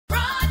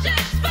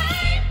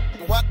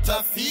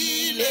a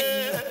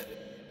feeling.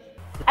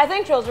 I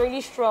think she was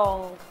really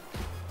strong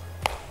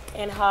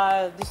in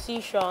her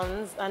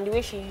decisions and the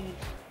way she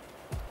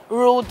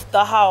ruled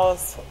the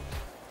house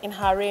in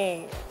her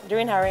reign,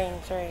 during her reign,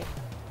 sorry.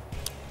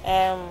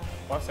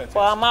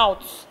 For her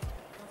mouth,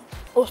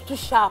 it was too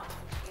sharp.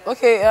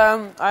 Okay,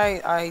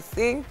 I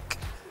think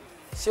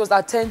she was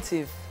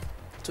attentive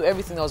to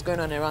everything that was going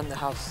on around the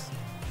house.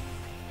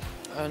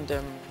 And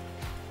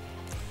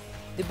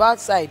the bad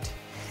side,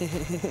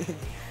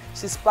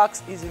 she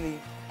sparks easily,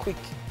 quick.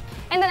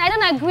 And then I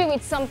don't agree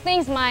with some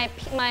things my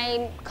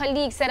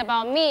colleague said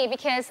about me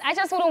because I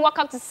just wouldn't walk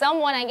up to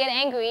someone and get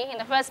angry in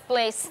the first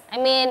place. I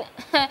mean...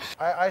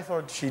 I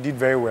thought she did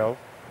very well.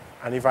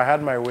 And if I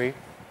had my way,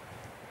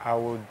 I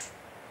would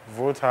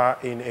vote her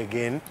in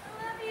again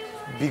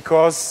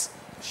because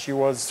she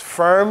was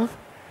firm,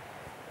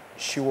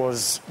 she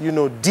was, you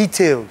know,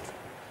 detailed.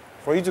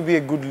 For you to be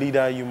a good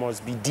leader, you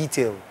must be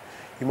detailed.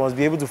 You must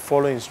be able to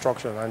follow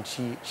instruction, and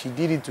she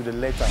did it to the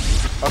letter.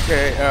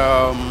 Okay,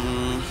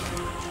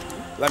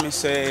 let me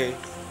say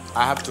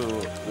I have to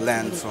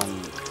learn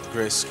from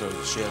Grace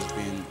because she has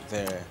been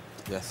there.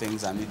 There are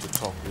things I need to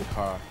talk with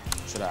her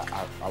so that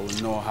I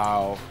will know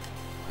how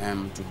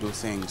to do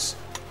things.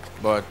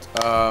 But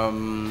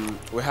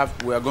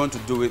we are going to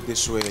do it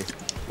this way.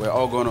 We're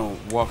all going to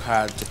work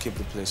hard to keep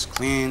the place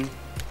clean,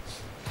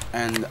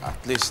 and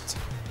at least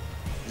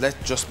let's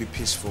just be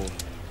peaceful.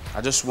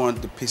 I just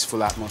want the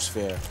peaceful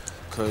atmosphere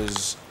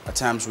because at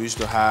times we used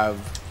to have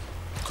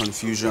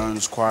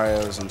confusions,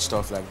 quarrels, and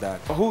stuff like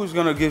that. Who's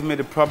gonna give me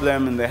the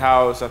problem in the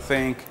house? I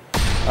think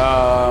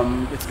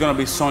it's gonna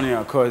be Sonia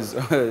because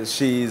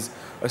she's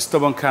a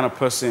stubborn kind of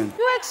person.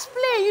 You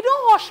explain. You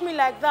don't hush me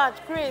like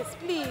that, Grace,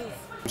 please.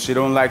 She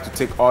don't like to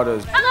take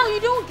orders. No, you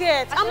don't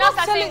get. I'm not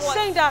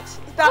saying that.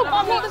 There's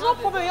no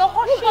problem. You're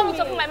hushing me. You come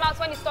to open my mouth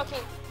when he's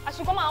talking. I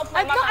should come and open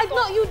my mouth.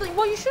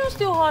 But you shouldn't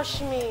still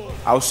hush me.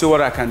 I'll see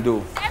what I can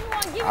do.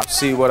 I'll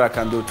see what I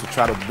can do to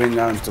try to bring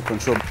her into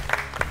control.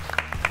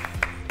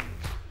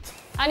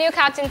 Our new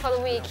captain for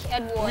the week,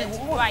 Edward.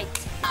 Right.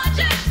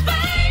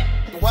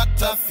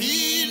 What a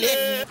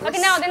feeling.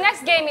 Okay, now the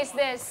next game is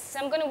this.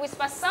 I'm going to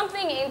whisper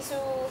something into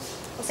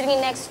sitting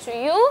next to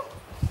you.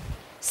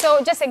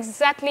 So just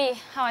exactly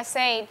how I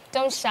say,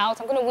 don't shout.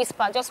 I'm going to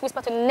whisper. Just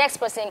whisper to the next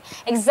person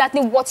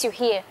exactly what you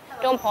hear.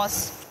 Don't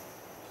pause.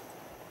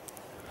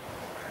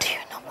 Do you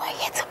know we're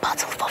here to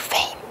battle for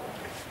fame?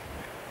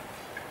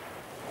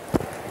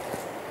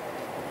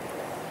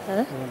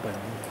 Huh?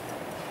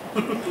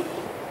 Do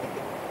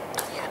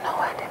you know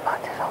where the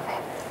battle for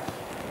fame?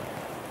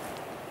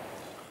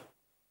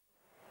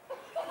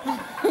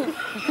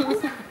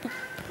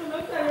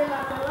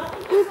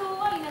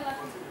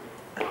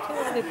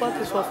 The part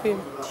is for him.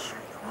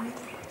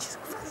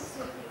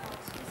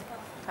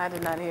 I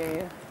did not hear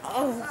you.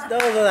 Oh,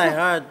 that was what I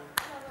heard.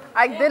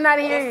 I did not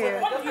hear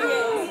you.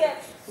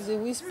 It's a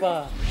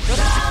whisper. We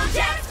are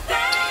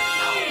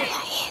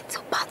here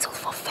to battle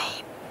for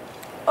fame.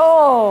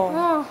 Oh. You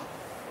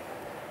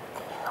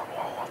know we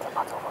are here to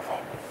battle for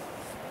fame.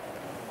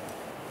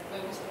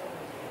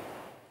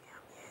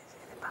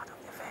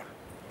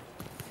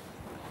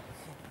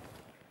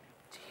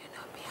 Do you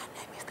know behind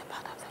them is the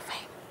part of the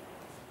fame?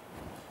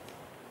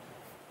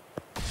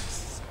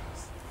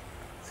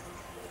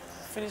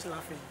 Finish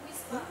laughing.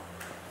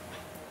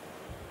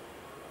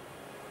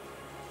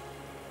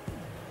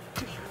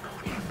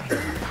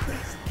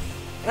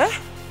 Eh?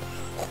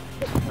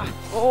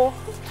 Oh.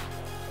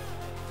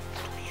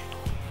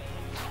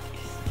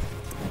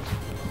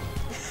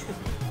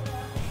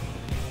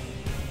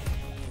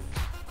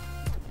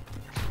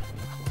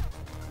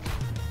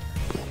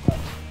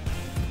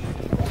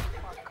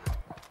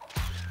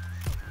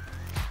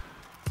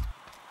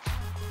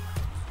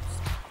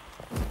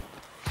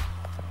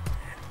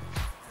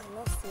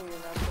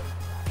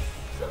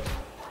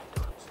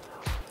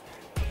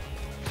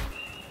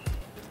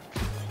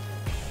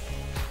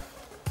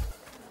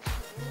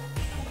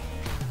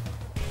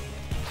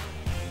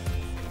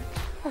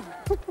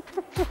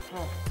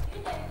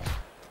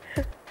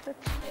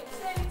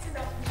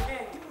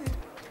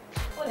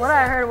 What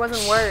I heard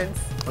wasn't words.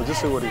 I'll just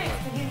say what it is.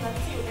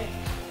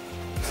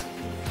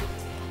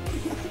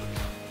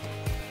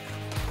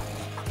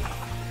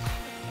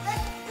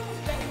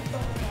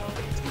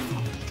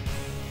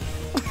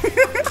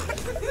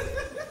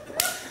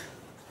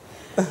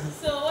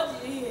 So what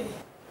did you hear?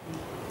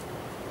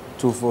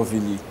 2-4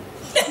 Philly.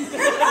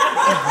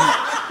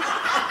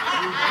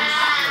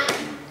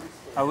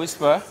 I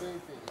whisper.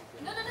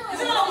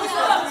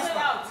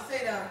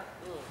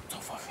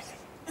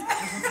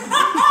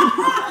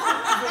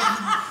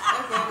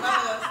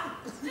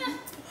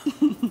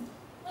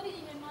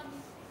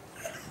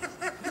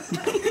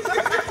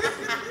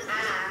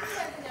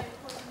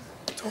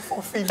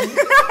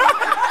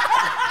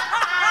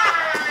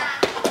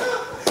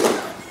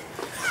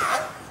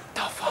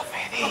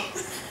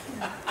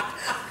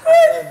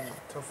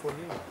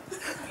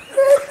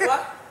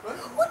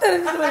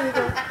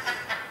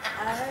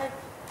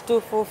 To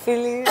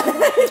fulfill it.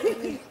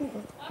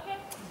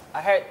 I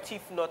I heard Thief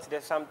Not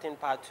There's Something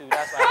Part 2.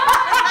 That's what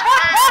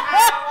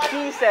I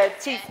heard. He said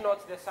Thief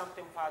Not There's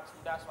Something Part 2.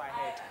 That's what I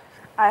heard.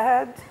 I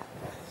heard.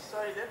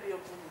 Sorry, let me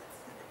open it.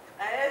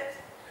 I heard.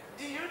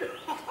 Do you know?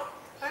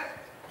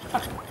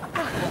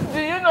 Do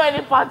you know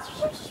any part?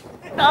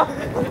 No.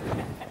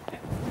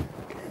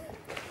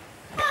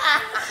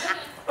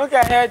 Okay,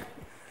 I heard.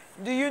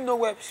 Do you know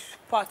where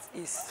part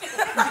is?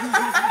 That's what I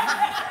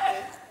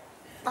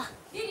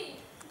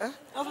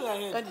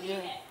heard.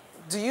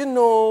 Do you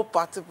know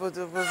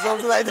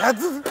something like that?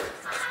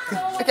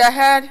 Okay, I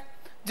heard.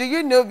 Do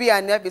you know B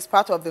and F is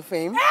part of the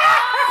fame?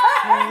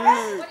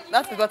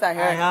 That's what I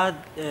heard. I heard.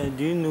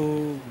 Do you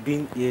know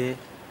being here is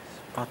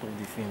part of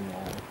the film?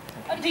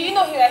 Or... Do you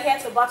know you are here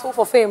to battle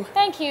for fame?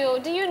 Thank you.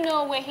 Do you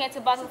know we're here to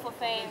battle for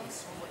fame?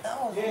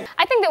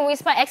 I think the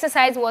whisper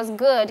exercise was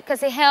good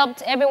because it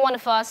helped every one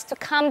of us to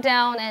calm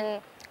down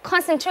and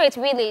concentrate,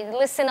 really,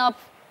 listen up,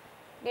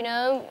 you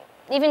know,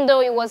 even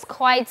though it was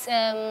quite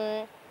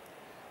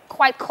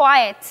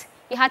quiet.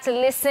 You had to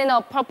listen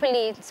up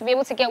properly to be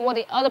able to get what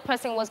the other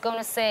person was going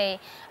to say.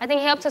 I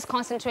think it helped us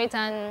concentrate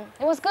and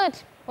it was good.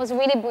 It was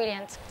really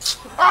brilliant.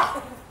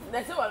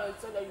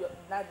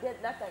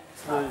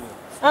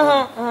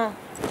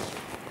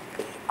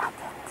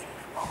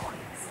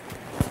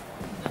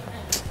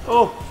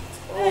 Oh.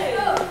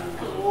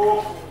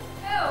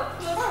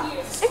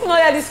 If you not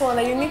hear this one,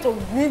 then you need to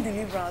need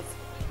deliverance.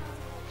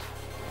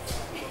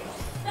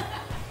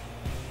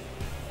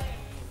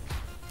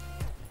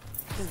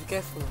 Please be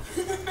careful.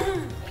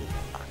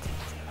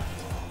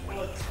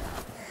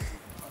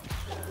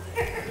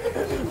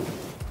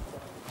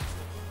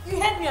 You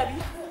heard me,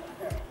 Abby?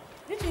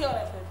 Did you hear what I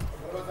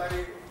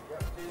said?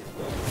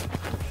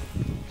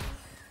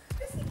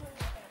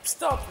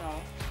 Stop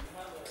now.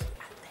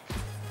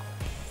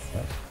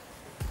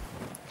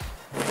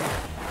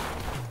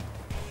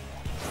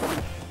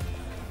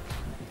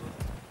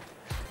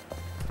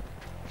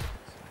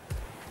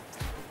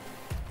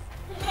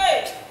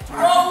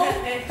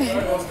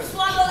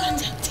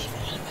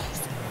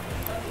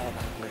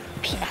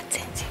 Be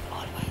attentive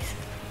always.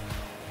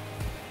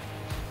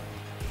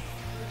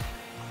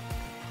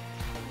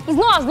 It's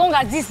not as long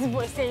as this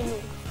boy is saying no.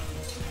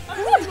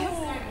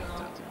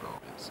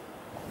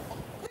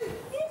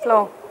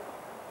 Slow.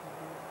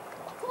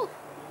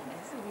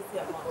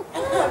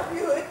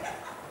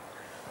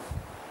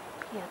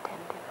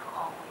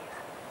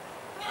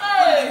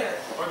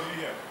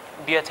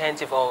 Be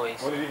attentive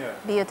always. What did you hear?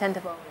 Be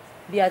attentive always.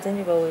 Be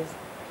attentive always.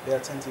 Be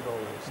attentive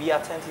always. Be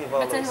attentive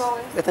always. Attentive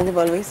always. Attentive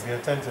always. Be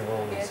attentive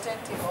always.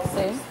 Attentive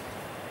always.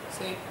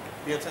 Say.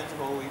 Be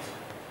attentive always.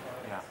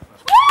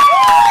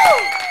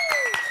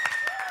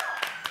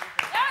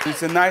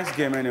 It's a nice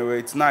game anyway.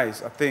 It's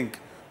nice. I think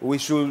we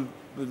should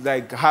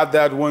like have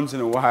that once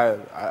in a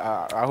while.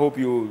 I hope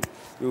you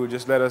will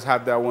just let us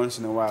have that once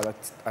in a while.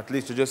 At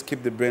least to just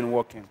keep the brain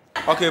working.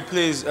 Okay,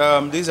 please.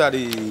 These are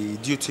the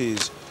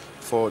duties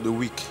for the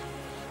week.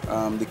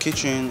 The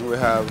kitchen, we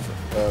have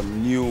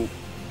new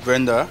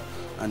Brenda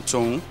and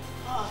Tone.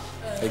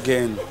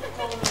 Again,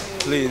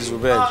 please, we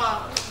beg.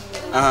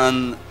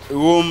 And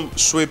room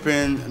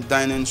sweeping,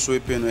 dining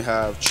sweeping, we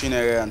have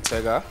Chinere and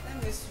Tega.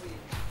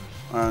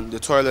 And the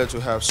toilet, we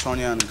have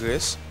Sonia and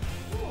Grace.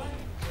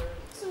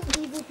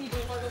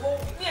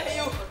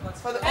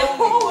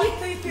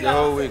 The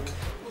whole week,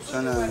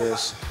 Sonia and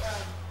Grace.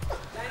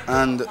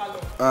 And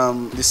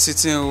the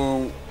sitting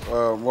room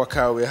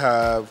worker, we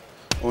have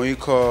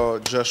Oiko,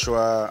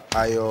 Joshua,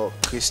 Ayo,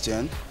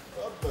 Christian,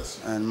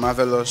 and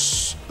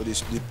Marvelous,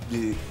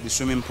 the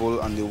swimming pool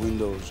and the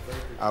windows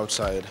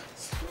outside.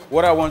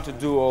 What I want to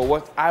do, or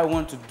what I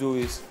want to do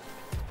is,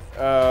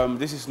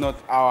 this is not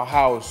our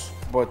house,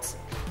 but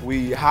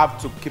we have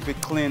to keep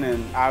it clean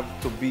and have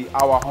to be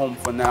our home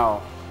for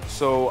now.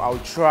 So I'll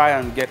try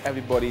and get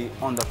everybody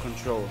under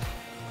control.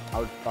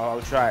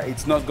 I'll try.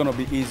 It's not gonna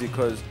be easy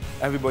because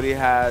everybody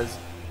has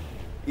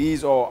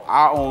his or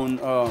our own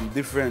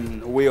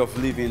different way of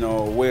living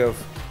or way of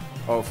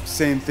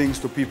saying things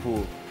to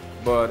people.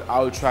 But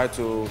I'll try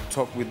to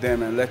talk with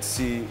them and let's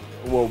see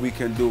what we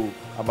can do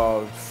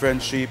about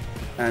friendship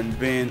and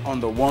being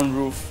under one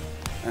roof,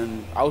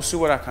 and I'll see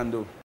what I can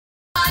do.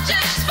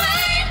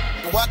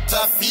 What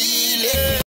a feeling.